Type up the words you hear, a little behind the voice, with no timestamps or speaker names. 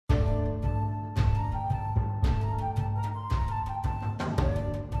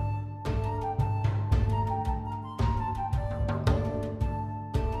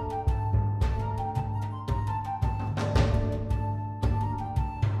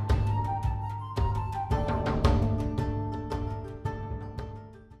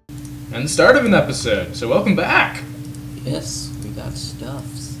And the start of an episode, so welcome back! Yes, we got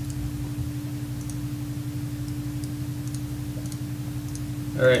stuffs.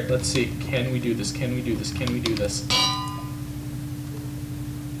 Alright, let's see. Can we do this? Can we do this? Can we do this?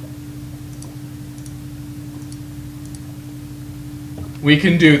 We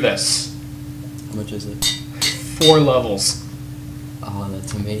can do this. How much is it? 4 levels. Oh,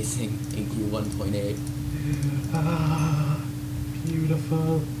 that's amazing. Thank you, 1.8. Ah,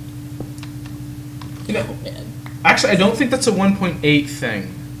 beautiful. You know, Oh, man. actually, I don't think that's a 1.8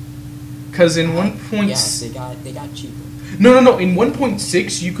 thing. Because in 1. Yeah, they got cheaper. No. In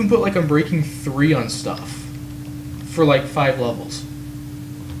 1.6, you can put like Unbreaking 3 on stuff for like 5 levels.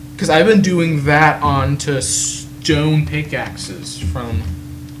 Because I've been doing that onto stone pickaxes from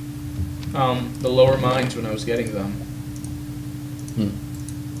the lower mines when I was getting them.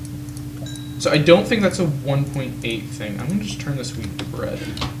 So I don't think that's a 1.8 thing. I'm gonna just turn this wheat to bread.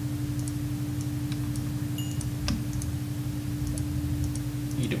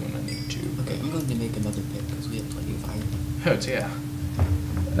 Eat it when I need to. Okay, I'm going to make another pick because we have plenty of iron. Oh, yeah.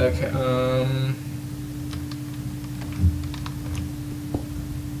 Okay,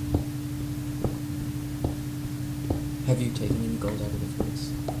 Have you taken any gold out of the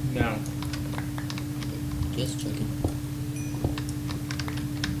furnace? no. Just checking.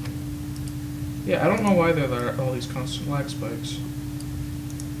 Yeah, I don't know why there are all these constant lag spikes.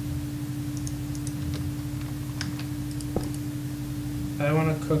 I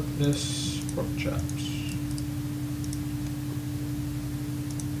want to cook this pork chops.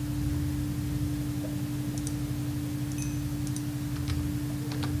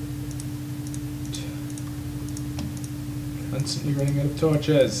 Constantly running out of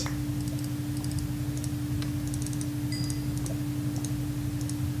torches.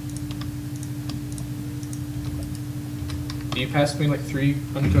 You passed me like 3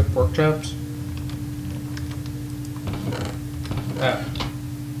 uncooked pork chops.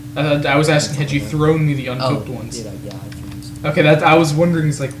 I was asking, had you thrown me the uncooked ones? Yeah, I threw these. Okay, I was wondering.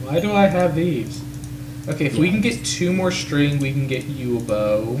 It's like, why do I have these? Okay, if we can get 2 more string, we can get you a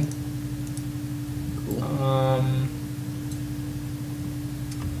bow. Cool.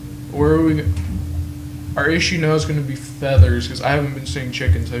 Where are we? Our issue now is going to be feathers because I haven't been seeing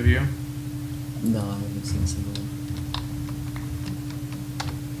chickens. Have you? No, I haven't seen a single one.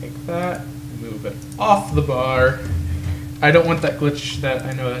 Take that, move it off the bar. I don't want that glitch that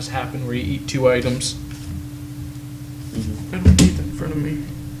I know has happened where you eat 2 items. I don't need that in front of me.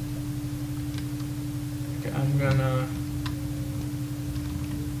 Okay, I'm gonna...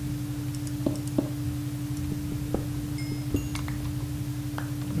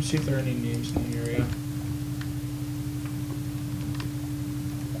 Let's see if there are any names in the area.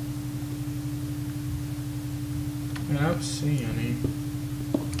 I don't see any.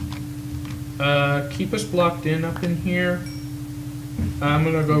 Keep us blocked in up in here. I'm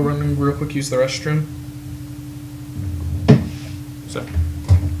gonna go run real quick, use the restroom. So.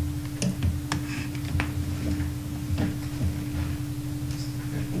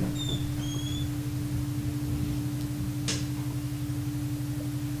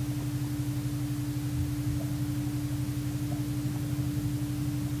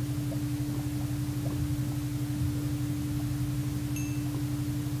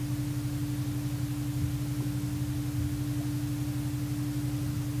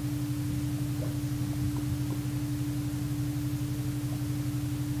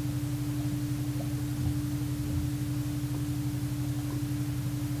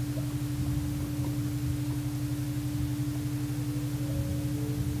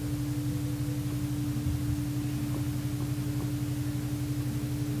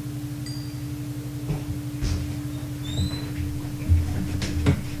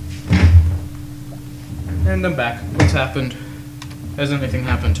 And I'm back. What's happened? Has anything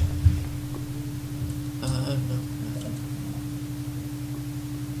happened? No, nothing.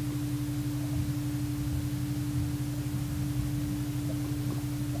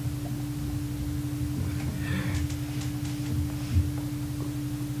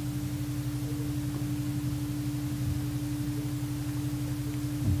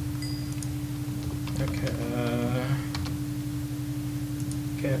 Okay,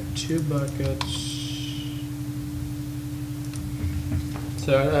 okay, I have 2 buckets.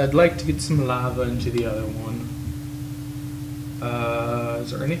 So I'd like to get some lava into the other one.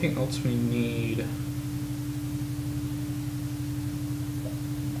 Is there anything else we need?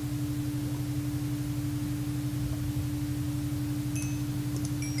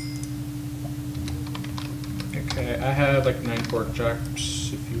 Okay, I have like 9 pork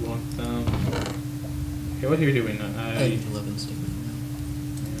chops if you want them. Okay, what are you doing? I have 11 steak for now.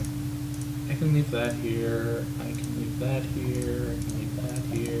 Yeah. can leave that here. I can leave that here. I can leave that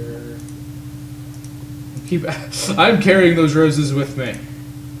here. I'm carrying those roses with me.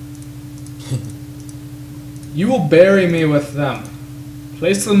 You will bury me with them.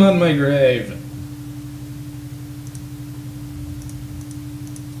 Place them on my grave.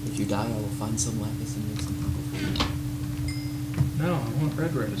 If you die, I will find some lapis and make some purple for you. No, I want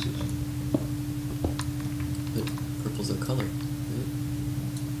red roses. But purple's a color. Right?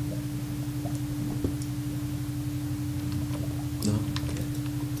 No?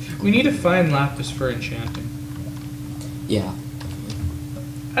 We need to find lapis for enchanting. Yeah.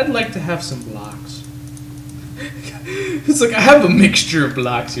 I'd like to have some blocks. It's like I have a mixture of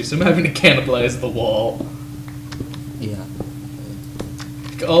blocks here, so I'm having to cannibalize the wall. Yeah.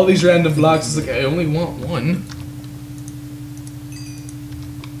 Like, all these random blocks is like I only want one.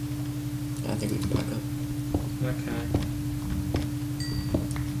 I think we can pack up. Okay.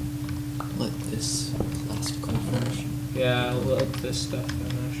 Let this last coal finish. Yeah, I'll let this stuff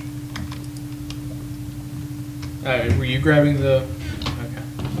finish. Alright, were you grabbing the... Okay.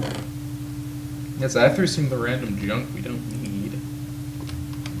 Yes, I threw some of the random junk we don't need.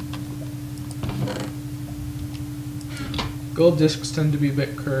 Gold discs tend to be a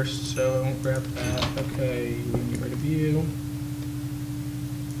bit cursed, so I won't grab that. Okay, we can get rid of you.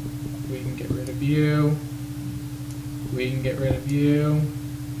 We can get rid of you. We can get rid of you.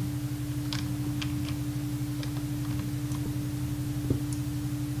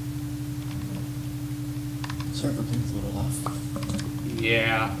 Server ping's a little off.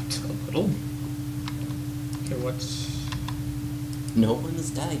 Yeah, a little. Okay, what's... No one has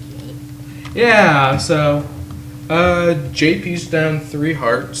died yet. Yeah, so... JP's down 3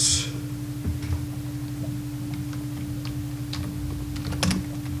 hearts.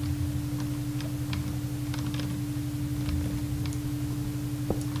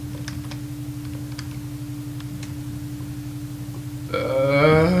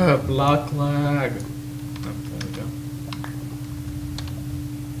 Block lag. Oh, there we go.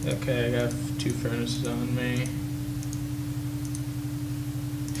 Okay, I got 2 furnaces on me.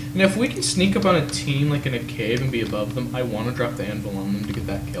 And if we can sneak up on a team like in a cave and be above them, I want to drop the anvil on them to get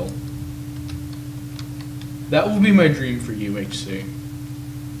that kill. That will be my dream for UHC.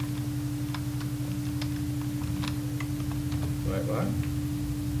 Wait, what?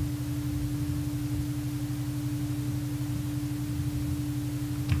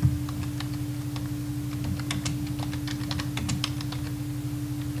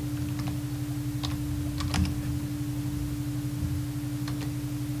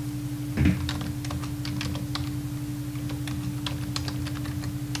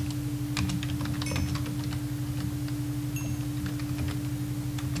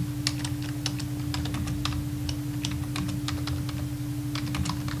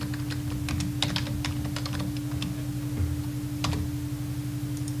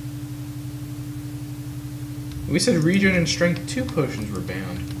 We said regen and strength 2 potions were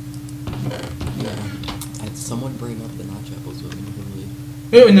banned. Yeah. Had someone bring up the notch apples with me,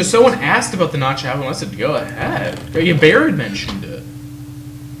 really. Oh, and someone asked about the notch apple, and I said, go ahead. Yeah, Barrens mentioned it.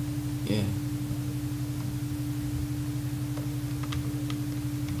 Yeah.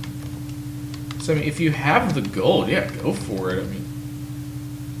 So, I mean, if you have the gold, yeah, go for it. I mean,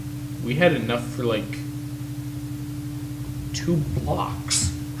 we had enough for, like, 2 blocks.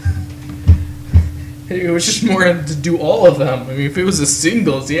 It was just more to do all of them. I mean, if it was a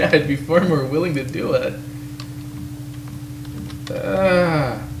singles, yeah, I'd be far more willing to do it.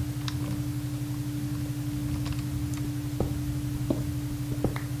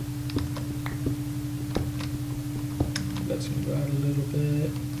 Let's move out a little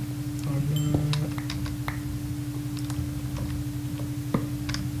bit on that.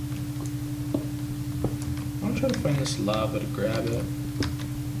 I'll try to find this lava to grab it.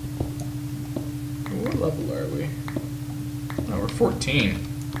 What level are we? Oh, we're 14.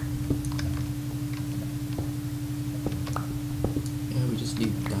 Yeah, we just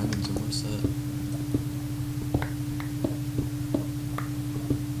need diamonds and we're set.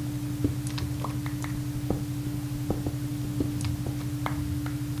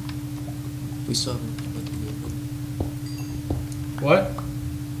 We still haven't put the vehicle. What?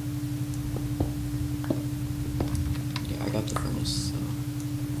 Yeah, I got the furnace, so.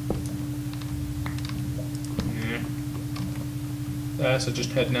 So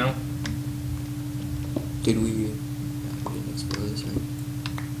just head now. Did we? Yeah, we didn't explore this, right?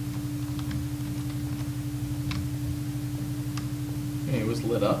 Yeah, it was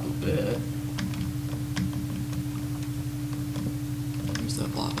lit up a bit. Where's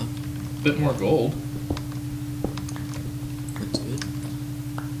that lava? Bit more gold. That's good.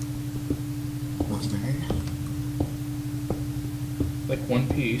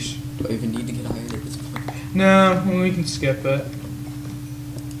 apiece. Do I even need to get iron at this point? No, well, we can skip it.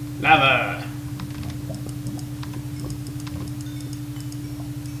 Lava!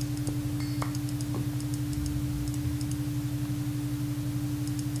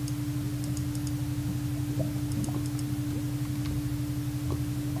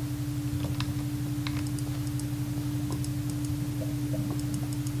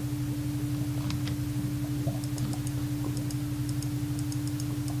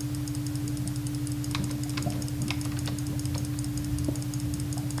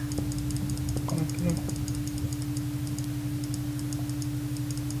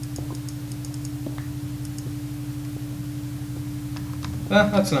 Ah,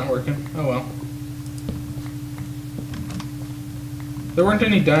 that's not working. Oh well. There weren't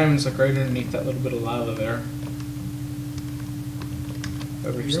any diamonds like right underneath that little bit of lava there.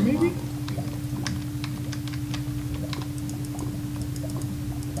 Over here maybe?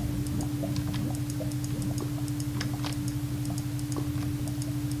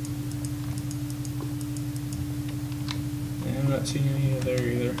 Yeah, I'm not seeing any there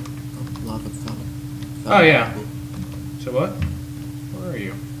either. Oh, lava fountain. Oh yeah. So what? Where are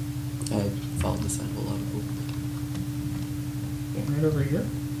you? I followed the side of a lava pool. Right over here?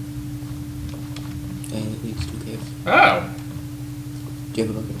 And it leads to a cave. Oh! Do you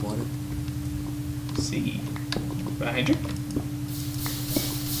have a bucket of water? See. Behind you?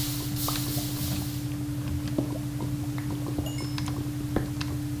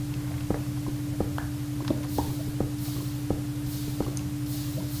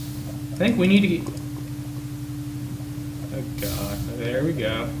 I think we need to get... Oh god, there we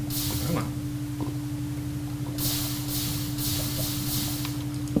go. Come on.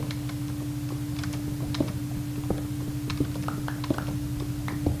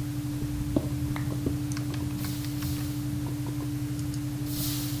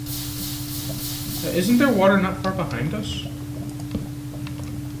 Isn't there water not far behind us?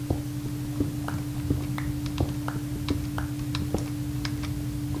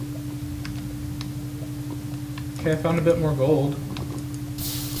 Okay, I found a bit more gold.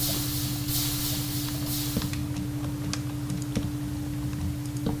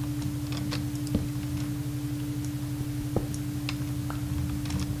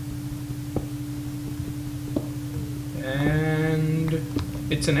 And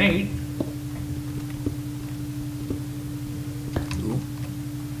it's an 8. Ooh.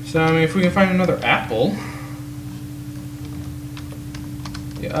 So, I mean, if we can find another apple...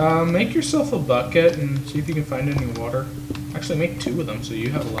 make yourself a bucket and see if you can find any water. Actually, make 2 of them so you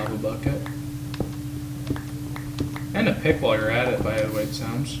have a lava bucket. And a pick while you're at it, by the way it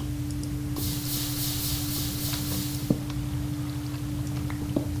sounds.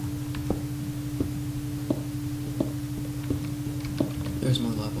 There's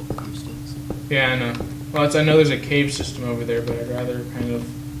more lava over here still. So. Yeah, I know. Well, I know there's a cave system over there, but I'd rather kind of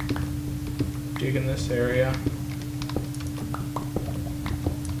dig in this area.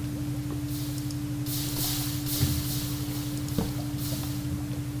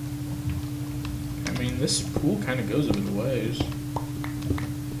 I mean, this pool kind of goes a bit of ways.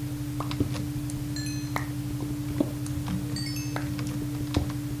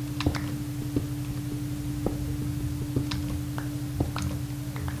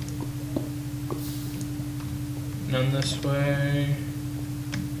 None this way.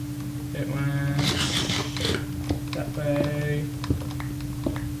 It went that way.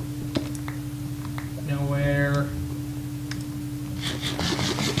 Nowhere.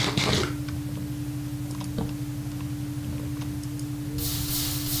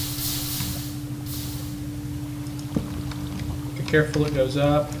 Be careful, it goes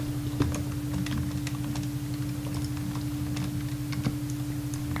up.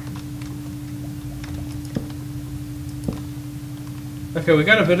 Okay, we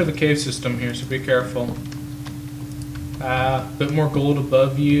got a bit of a cave system here, so be careful. A bit more gold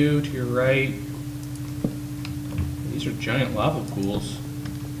above you, to your right. These are giant lava pools.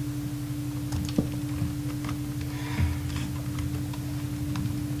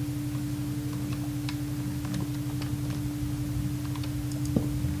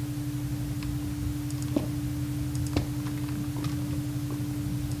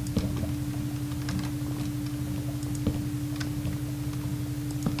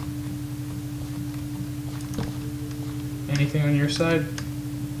 Anything on your side?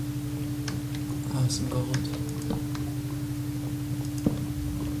 Some gold.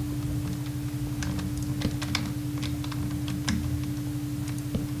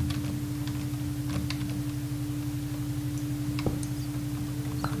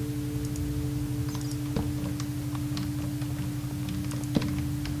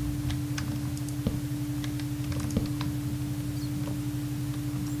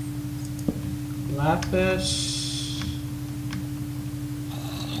 lapis.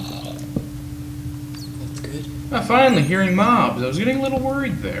 That's good. Ah, finally, hearing mobs. I was getting a little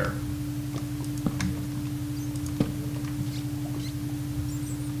worried there.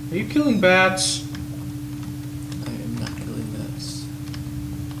 Are you killing bats? I am not killing bats.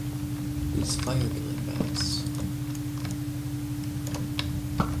 It's fire killing bats.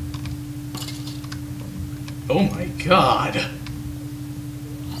 Oh my god.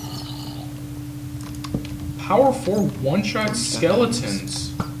 Power 4 one-shot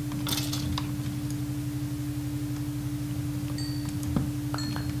skeletons.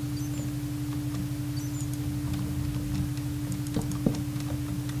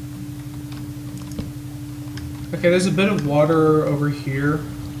 Okay, there's a bit of water over here,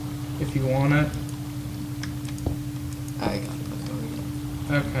 if you want it. I got it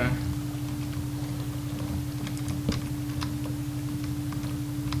already. Okay.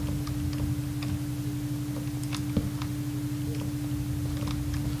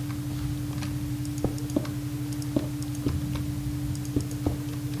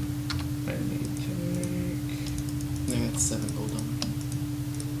 I need to make... I got 7 gold on.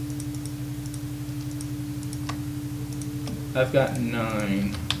 I've got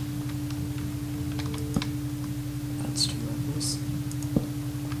 9. That's 2 rifles.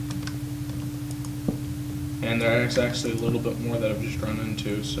 And there's actually a little bit more that I've just run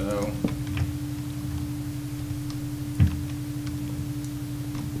into, so...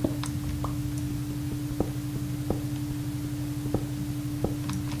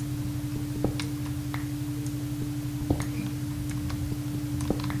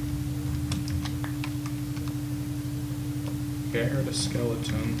 Okay, I heard a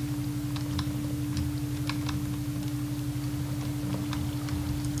skeleton.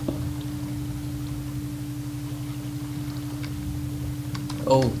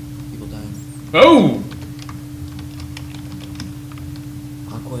 Oh, people dying. Oh!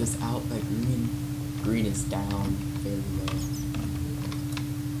 Aqua is out by green. Green is down very low.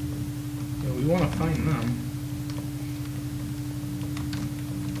 Yeah, we want to find them.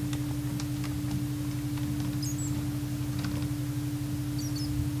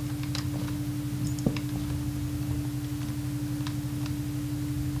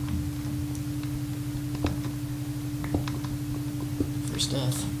 First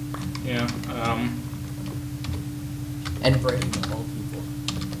death. Yeah, And Brady of all people.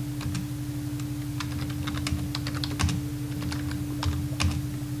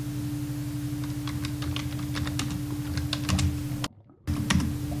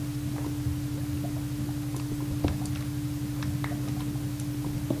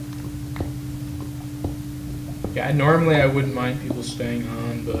 yeah, normally I wouldn't mind people staying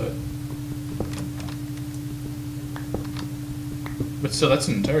on, but still, that's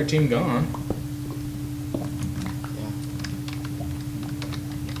an entire team gone. Yeah.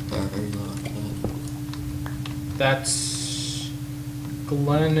 They are very low after that. That's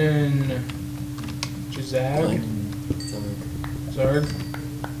Glenn and Jazag. Zard. Zard.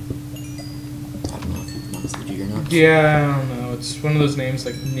 I don't know if you pronounce the G or not. Yeah, I don't know. It's one of those names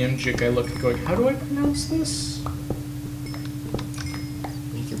like Nimjik. I look at going, how do I pronounce this?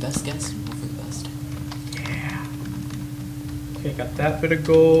 Make your best guess and hope for the best. Yeah. Okay, got that bit of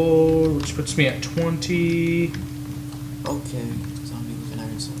gold, which puts me at 20. Okay, zombie with an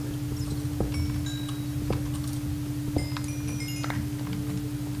iron sword.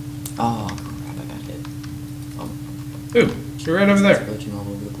 Oh, crap, I got hit. Oh. Ooh, you're right over there. Glitching all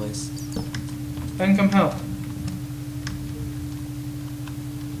over the place. Then come help.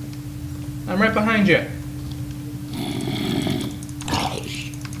 I'm right behind you.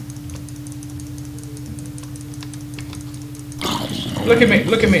 Look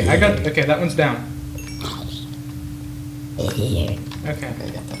at me. I got, okay, that one's down. Okay. Okay, I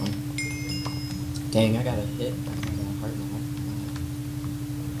got that one. Dang, I got a hit. I got a heart and a heart.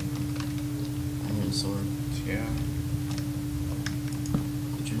 Iron sword. Yeah.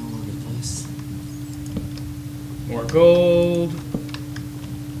 Glitching all over the place. More gold.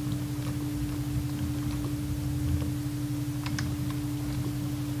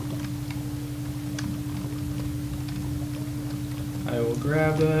 I will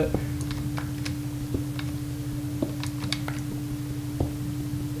grab that.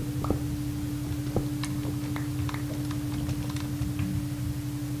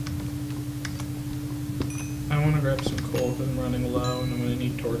 I want to grab some coal because I'm running low and I'm going to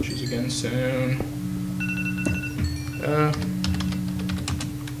need torches again soon.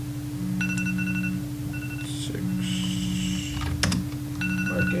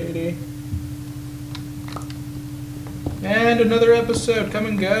 Mark 80. And another episode, come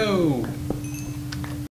and go.